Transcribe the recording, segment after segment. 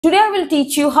Today I will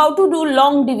teach you how to do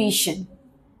long division.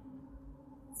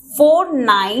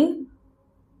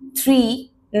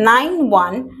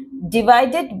 49391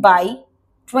 divided by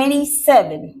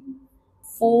 27.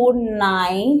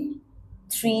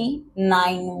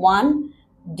 49391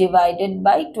 divided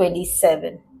by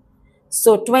 27.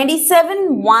 So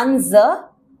 27 ones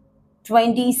are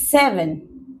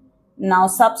 27. Now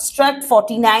subtract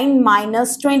 49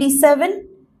 minus 27.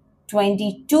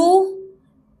 22.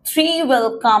 3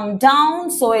 will come down,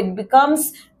 so it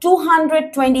becomes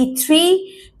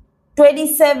 223.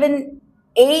 27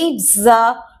 8s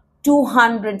are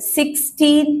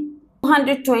 216.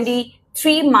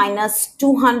 223 minus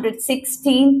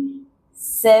 216,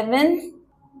 7.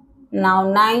 Now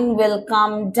 9 will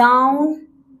come down.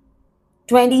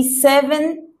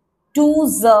 27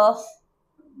 2s are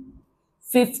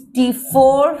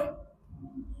 54.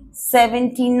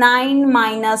 79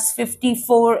 minus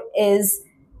 54 is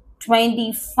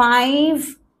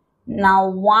 25. Now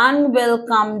 1 will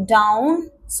come down,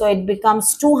 so it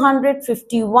becomes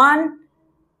 251.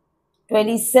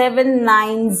 27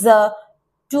 9s are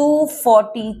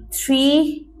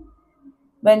 243.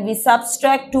 When we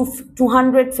subtract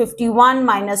 251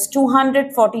 minus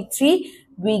 243,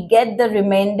 we get the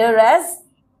remainder as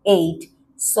 8.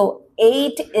 So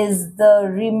 8 is the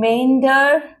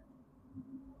remainder,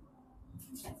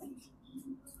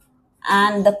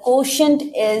 and the quotient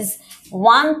is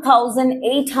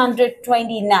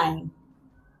 1829.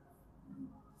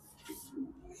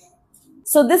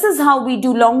 So this is how we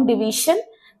do long division.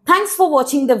 Thanks for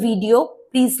watching the video.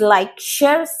 Please like,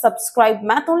 share, subscribe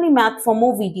Math Only Math for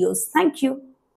more videos. Thank you.